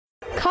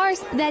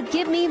cars that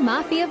give me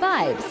mafia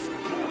vibes.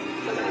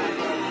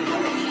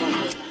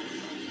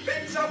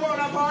 Bitch, I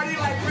wanna party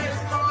like Chris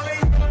Farley.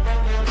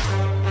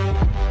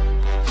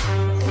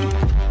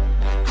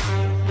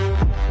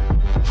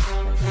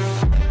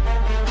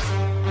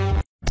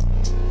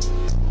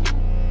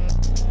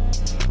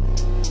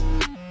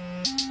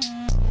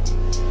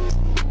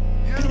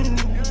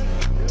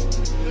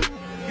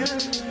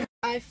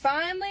 I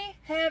finally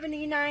have an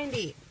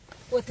E90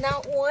 with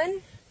not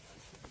one,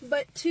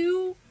 but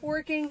two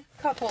working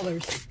cup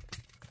holders.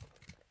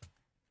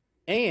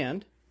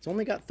 And it's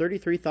only got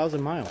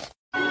 33,000 miles.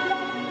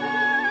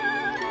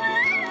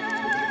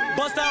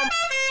 Bust down.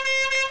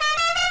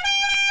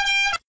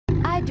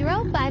 I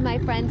drove by my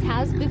friend's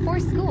house before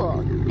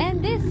school,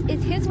 and this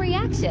is his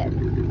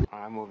reaction.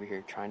 I'm over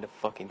here trying to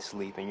fucking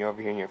sleep, and you're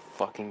over here in your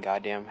fucking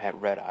goddamn head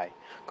red eye,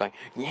 going,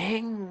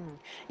 yang,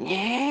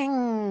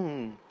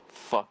 yang.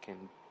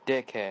 Fucking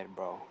dickhead,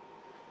 bro.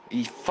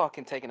 You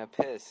fucking taking a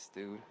piss,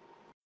 dude.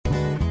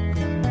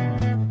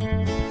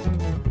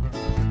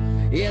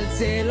 Y el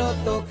cielo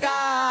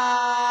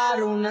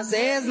tocar una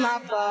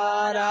sesma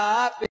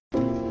para...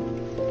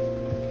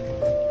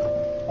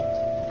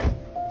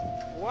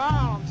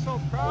 Wow, I'm so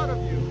proud of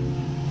you.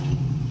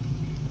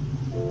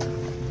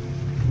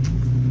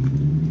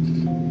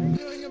 You're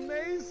doing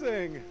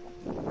amazing.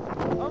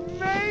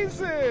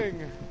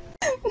 Amazing.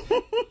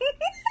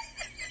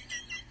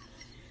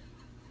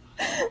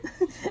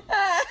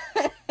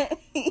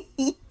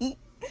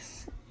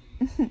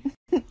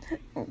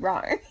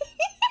 Wrong.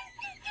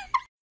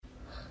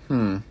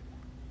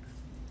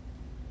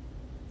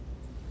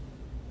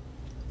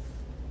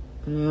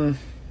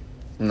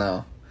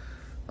 No.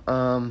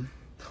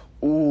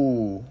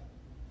 Ooh.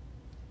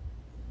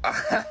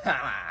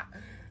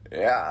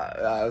 Yeah,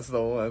 that's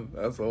the one.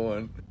 That's the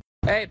one.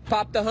 Hey,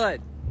 pop the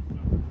hood.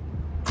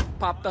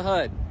 Pop the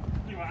hood.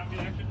 You want me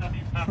to actually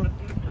pop the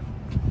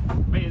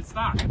hood? Wait, it's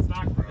stock. It's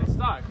stock, bro. It's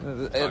stock.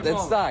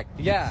 It's stock.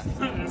 Yeah.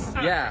 It's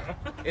stock, Yeah. bro.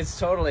 It's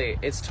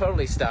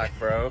totally stock,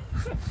 bro.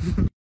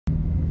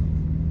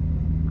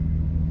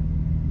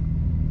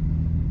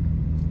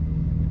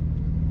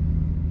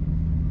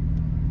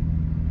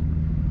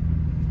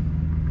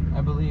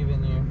 I believe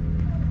in you.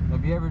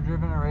 Have you ever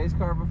driven a race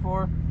car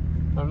before?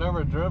 I've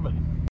never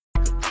driven.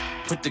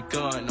 Put the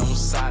gun on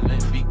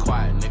silent, be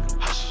quiet, nigga.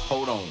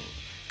 Hold on.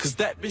 Cause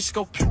that bitch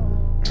go pew.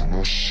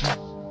 My shit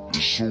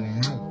is so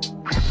new.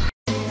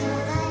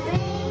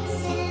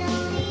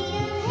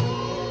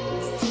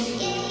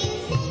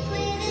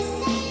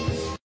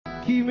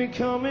 Keep me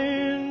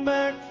coming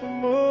back for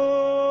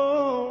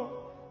more.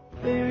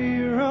 Baby,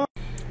 you're all.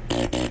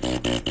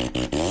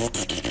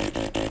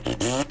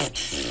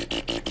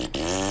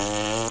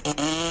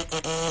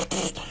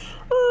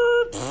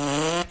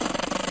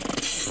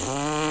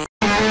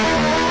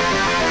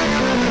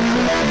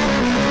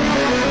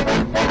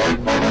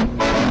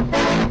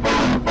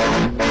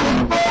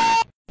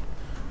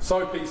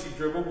 So, PC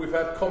Dribble, we've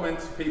had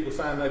comments of people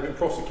saying they've been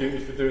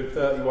prosecuted for doing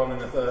 31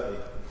 and a 30.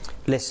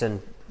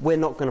 Listen, we're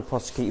not going to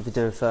prosecute you for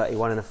doing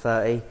 31 and a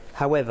 30.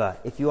 However,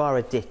 if you are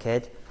a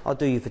dickhead, I'll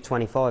do you for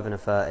 25 and a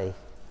 30.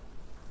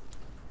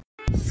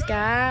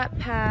 Scat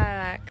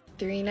Pack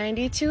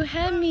 392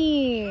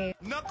 Hemi.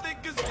 Nothing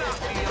can stop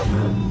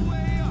me.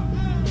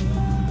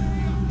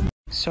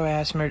 So I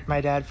asked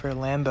my dad for a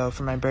Lambo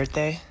for my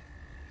birthday,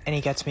 and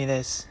he gets me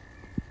this.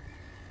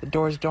 The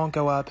doors don't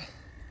go up,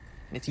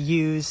 and it's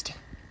used.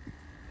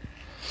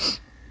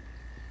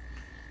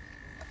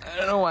 I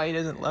don't know why he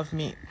doesn't love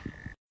me.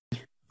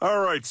 All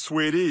right,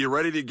 sweetie, you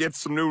ready to get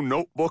some new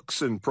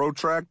notebooks and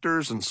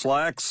protractors and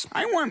slacks?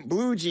 I want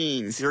blue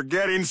jeans. You're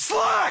getting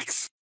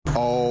slacks!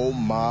 Oh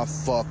my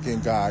fucking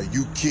God.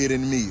 You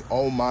kidding me?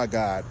 Oh my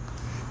God.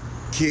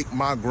 Kick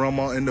my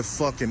grandma in the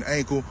fucking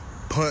ankle,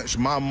 punch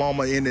my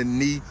mama in the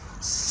knee,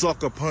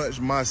 sucker punch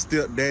my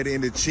stepdaddy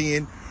in the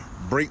chin,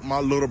 break my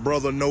little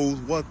brother nose.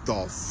 What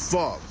the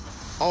fuck?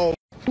 Oh.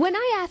 When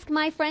I ask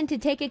my friend to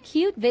take a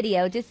cute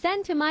video to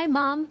send to my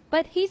mom,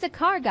 but he's a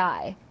car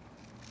guy.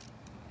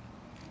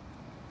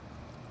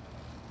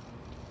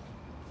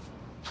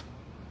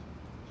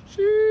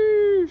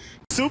 Sheesh.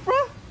 Supra?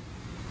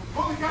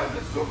 Holy God, is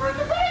this Supra in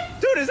the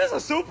back? Dude, is this a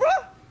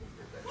Supra?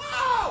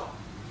 Wow!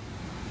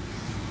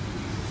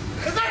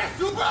 Is that a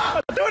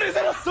Supra? Dude, is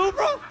it a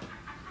Supra?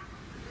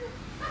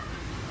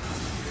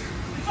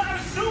 Is that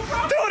a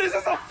Supra? Dude, is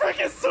this a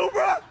freaking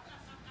Supra?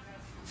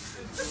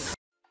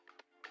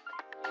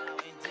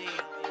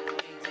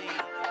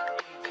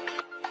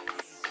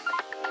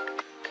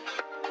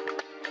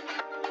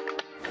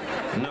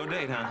 No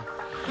date, huh?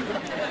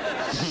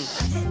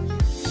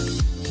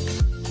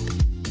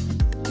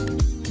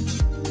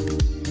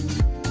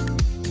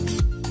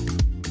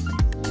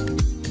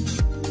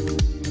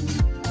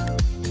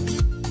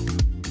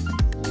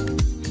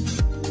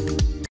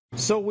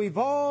 So we've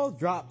all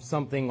dropped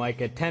something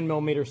like a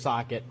 10mm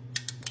socket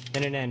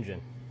in an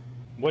engine.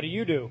 What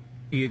do? Do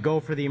you go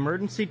for the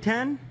emergency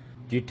 10?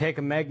 Do you take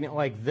a magnet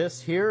like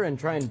this here and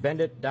try and bend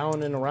it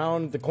down and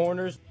around the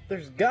corners?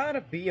 There's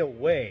gotta be a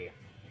way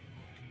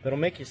that'll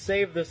make you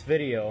save this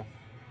video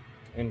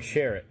and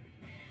share it.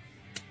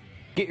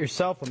 Get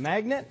yourself a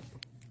magnet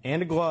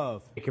and a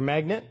glove. Take your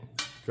magnet,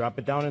 drop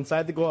it down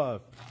inside the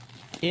glove.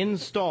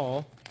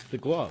 Install the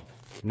glove.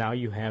 Now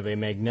you have a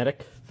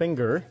magnetic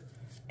finger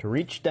to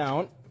reach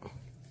down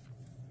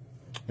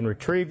and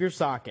retrieve your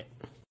socket.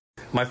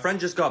 My friend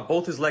just got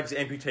both his legs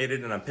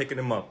amputated and I'm picking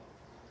him up.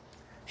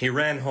 He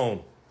ran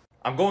home.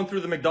 I'm going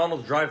through the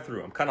McDonald's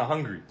drive-thru. I'm kind of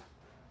hungry.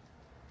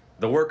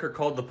 The worker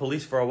called the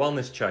police for a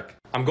wellness check.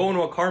 I'm going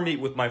to a car meet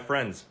with my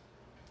friends.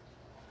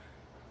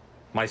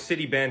 My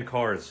city banned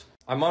cars.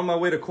 I'm on my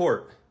way to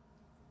court.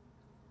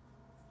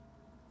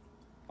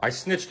 I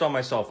snitched on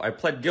myself. I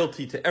pled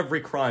guilty to every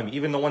crime,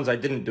 even the ones I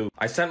didn't do.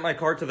 I sent my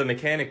car to the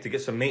mechanic to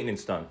get some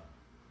maintenance done.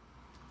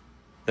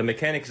 The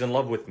mechanic's in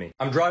love with me.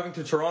 I'm driving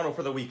to Toronto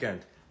for the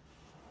weekend.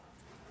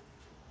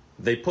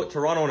 They put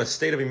Toronto in a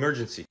state of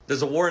emergency.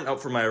 There's a warrant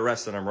out for my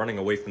arrest and I'm running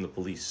away from the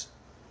police.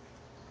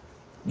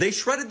 They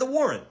shredded the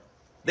warrant.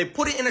 They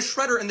put it in a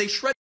shredder and they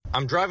shredded.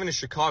 I'm driving to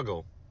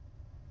Chicago.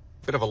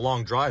 Bit of a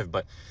long drive,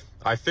 but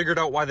I figured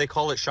out why they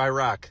call it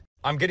Chirac.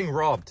 I'm getting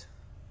robbed.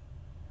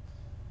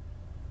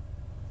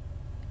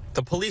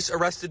 The police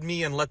arrested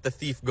me and let the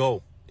thief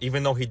go,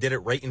 even though he did it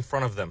right in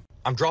front of them.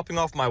 I'm dropping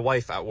off my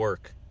wife at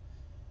work.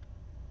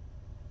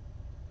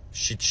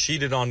 She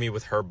cheated on me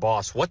with her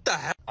boss. What the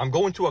hell? I'm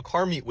going to a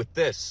car meet with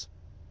this.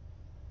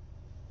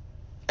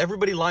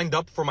 Everybody lined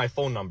up for my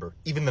phone number,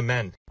 even the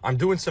men. I'm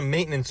doing some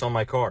maintenance on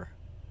my car.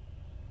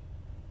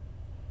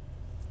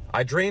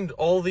 I drained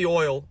all the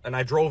oil and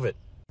I drove it.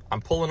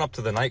 I'm pulling up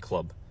to the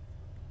nightclub.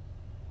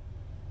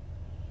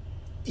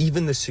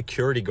 Even the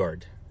security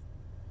guard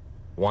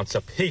wants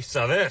a piece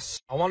of this.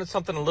 I wanted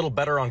something a little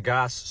better on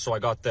gas, so I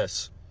got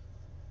this.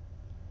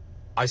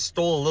 I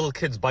stole a little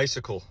kid's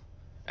bicycle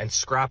and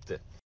scrapped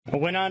it. I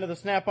went onto the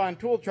Snap-on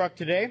tool truck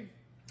today.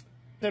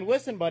 Said,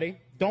 listen, buddy,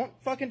 don't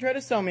fucking try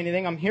to sell me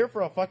anything. I'm here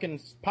for a fucking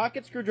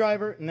pocket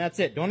screwdriver, and that's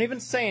it. Don't even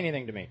say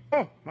anything to me.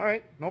 Oh, all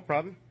right, no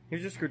problem.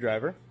 Here's your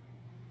screwdriver.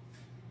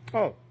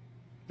 Oh, is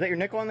that your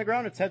nickel on the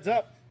ground? It's heads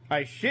up.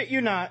 I shit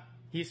you not.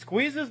 He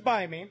squeezes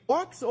by me,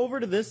 walks over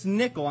to this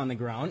nickel on the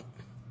ground,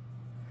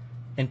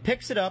 and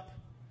picks it up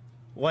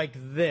like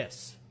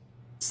this.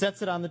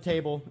 Sets it on the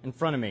table in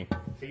front of me.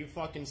 Are you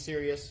fucking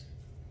serious?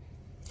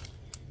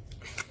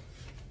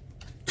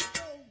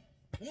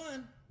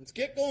 One. Let's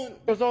get going.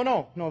 He goes, oh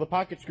no, the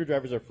pocket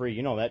screwdrivers are free.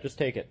 You know that, just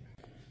take it.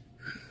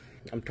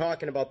 I'm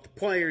talking about the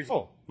pliers.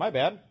 Oh, my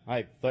bad.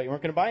 I thought you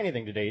weren't going to buy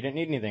anything today. You didn't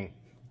need anything.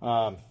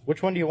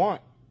 Which one do you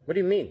want? What do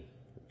you mean?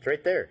 It's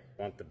right there.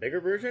 Want the bigger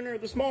version or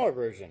the smaller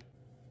version?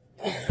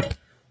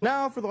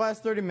 Now, for the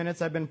last 30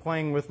 minutes, I've been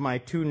playing with my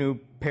 2 new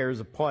pairs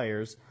of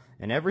pliers,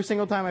 and every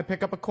single time I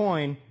pick up a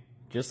coin,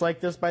 just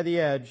like this by the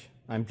edge,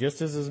 I'm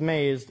just as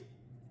amazed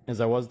as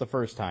I was the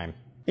first time.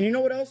 And you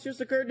know what else just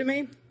occurred to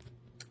me?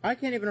 I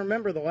can't even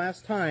remember the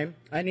last time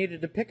I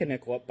needed to pick a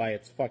nickel up by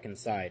its fucking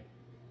side.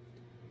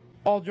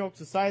 All jokes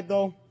aside,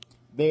 though,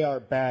 they are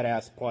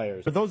badass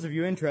pliers. For those of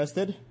you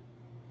interested,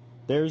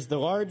 there's the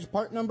large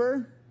part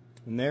number,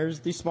 and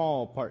there's the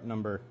small part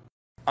number.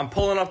 I'm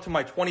pulling up to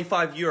my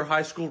 25-year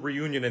high school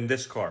reunion in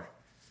this car.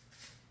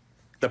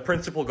 The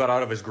principal got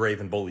out of his grave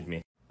and bullied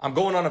me. I'm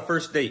going on a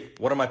first date.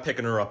 What am I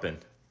picking her up in?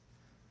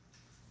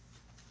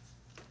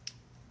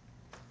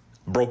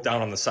 Broke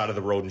down on the side of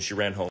the road and she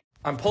ran home.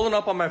 I'm pulling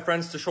up on my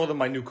friends to show them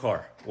my new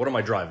car. What am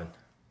I driving?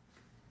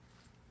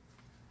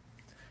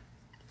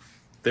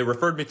 They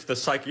referred me to the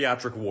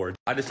psychiatric ward.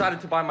 I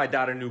decided to buy my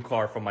dad a new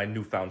car from my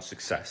newfound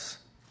success.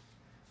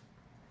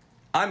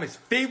 I'm his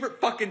favorite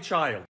fucking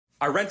child.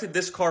 I rented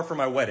this car for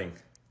my wedding.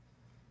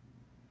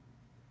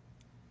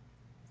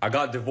 I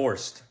got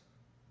divorced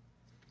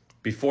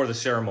before the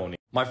ceremony.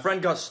 My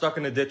friend got stuck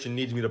in a ditch and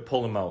needs me to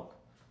pull him out.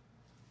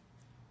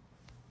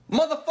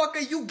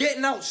 Motherfucker, you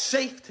getting out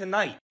safe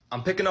tonight.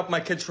 I'm picking up my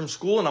kids from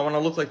school and I want to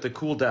look like the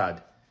cool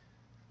dad.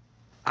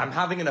 I'm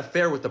having an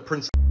affair with the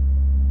principal.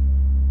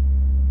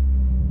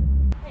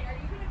 Hey, are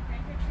you going to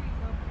crank it so you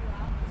go pretty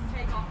loud? Just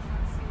take off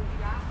and see what you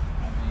got?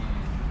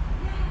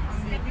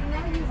 Yes.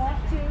 Whenever you want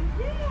to.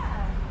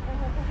 Yeah.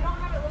 You don't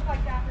have it look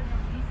like that for no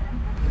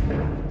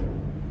reason.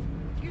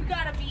 You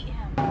got to beat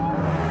him.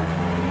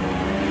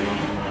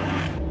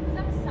 Is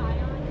that a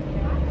Scion?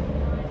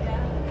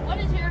 Yeah. What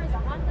is yours? A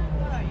Honda?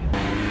 What are you?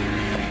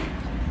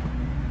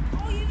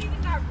 Oh, you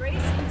even got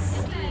racing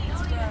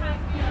seats, bro.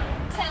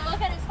 Say,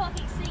 look at his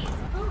fucking seats.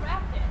 Who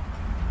wrapped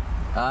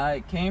it?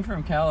 It came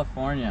from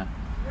California.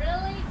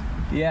 Really?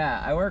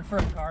 Yeah, I work for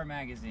a car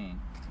magazine.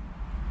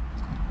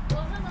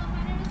 Well, hello,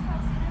 my name is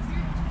Kelsey.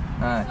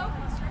 Hi. So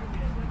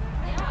conservative with it.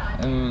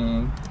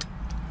 Yeah.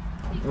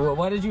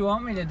 What did you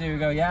want me to do?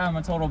 Go, yeah, I'm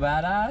a total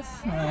badass?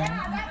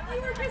 Yeah, we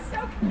were just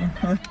so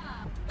good.